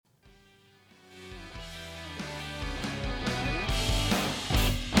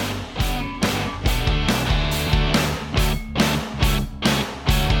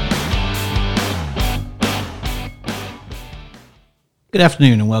Good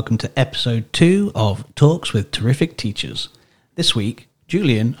afternoon and welcome to episode 2 of Talks with Terrific Teachers. This week,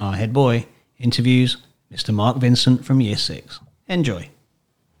 Julian, our head boy, interviews Mr. Mark Vincent from Year 6. Enjoy.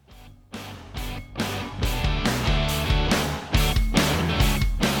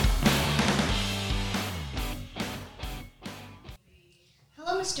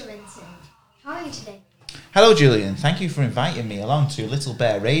 Hello, Mr. Vincent. How are you today? Hello, Julian. Thank you for inviting me along to Little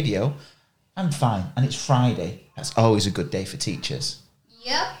Bear Radio. I'm fine, and it's Friday. That's always a good day for teachers.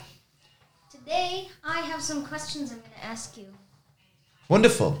 Yep. Today, I have some questions I'm going to ask you.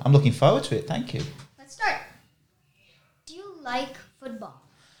 Wonderful. I'm looking forward to it. Thank you. Let's start. Do you like football?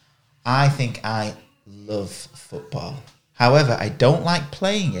 I think I love football. However, I don't like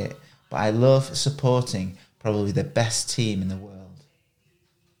playing it, but I love supporting probably the best team in the world.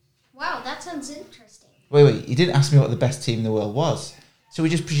 Wow, that sounds interesting. Wait. You didn't ask me what the best team in the world was. So we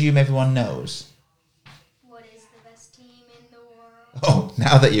just presume everyone knows. What is the best team in the world? Oh,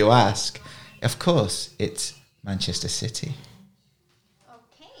 now that you ask. Of course, it's Manchester City.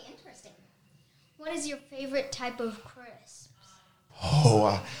 Okay, interesting. What is your favorite type of crisps?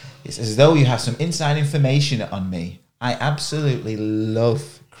 Oh, it's as though you have some inside information on me. I absolutely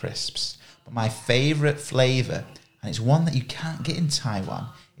love crisps. But my favourite flavour, and it's one that you can't get in Taiwan,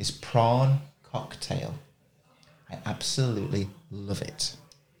 is prawn cocktail. I absolutely love it.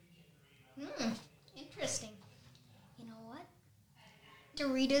 Interesting. You know what?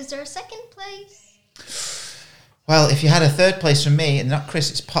 Doritos are second place. Well, if you had a third place from me, and not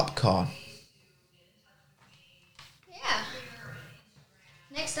crisps, it's popcorn. Yeah.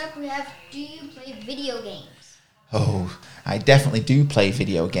 Next up, we have, do you play video games? Oh, I definitely do play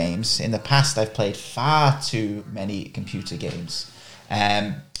video games. In the past, I've played far too many computer games.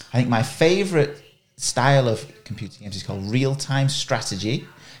 I think my favourite style of computer games is called real-time strategy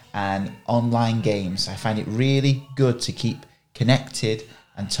and online games. I find it really good to keep connected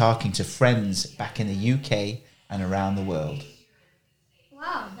and talking to friends back in the UK and around the world.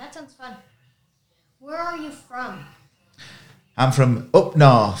 Wow, that sounds fun. Where are you from? I'm from up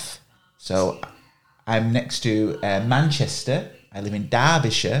north, so I'm next to Manchester. I live in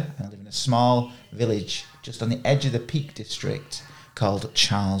Derbyshire, and I live in a small village just on the edge of the Peak District called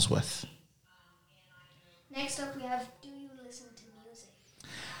Charlesworth. Next up, we have, do you listen to music?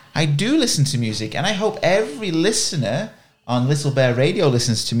 I do listen to music, and I hope every listener on Little Bear Radio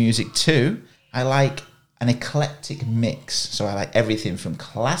listens to music too. I like an eclectic mix, so I like everything from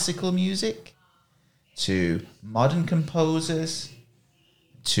classical music to modern composers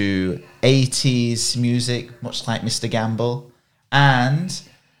to 80s music, much like Mr. Gamble, and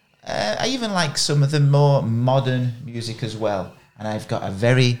I even like some of the more modern music as well. And I've got a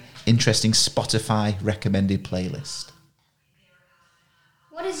very interesting Spotify recommended playlist.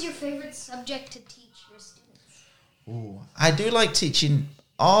 What is your favorite subject to teach your students? Ooh, I do like teaching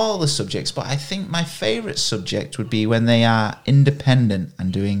all the subjects, but I think my favourite subject would be when they are independent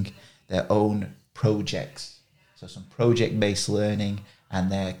and doing their own projects. So some project-based learning,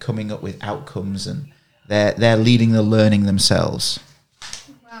 and they're coming up with outcomes, and they're leading the learning themselves.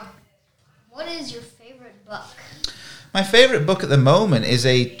 Wow. What is your favorite book? My favourite book at the moment is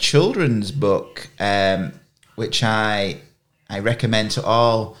a children's book, which I recommend to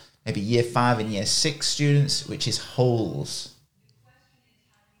all maybe Year 5 and Year 6 students, which is Holes.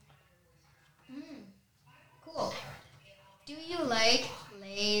 Cool. Do you like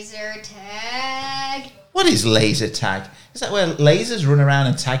laser tag? What is laser tag? Is that where lasers run around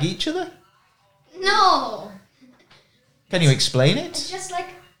and tag each other? No. Can you explain It's it? just like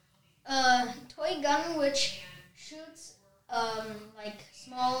a toy gun which shoots like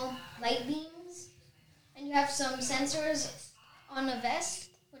small light beams, and you have some sensors on a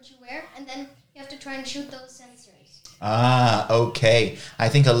vest which you wear, and then you have to try and shoot those sensors. Ah, okay. I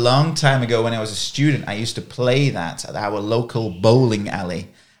think a long time ago when I was a student, I used to play that at our local bowling alley.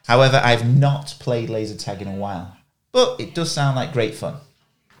 However, I've not played laser tag in a while. But it does sound like great fun.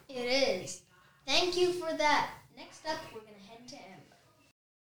 It is. Thank you for that. Next up, we're going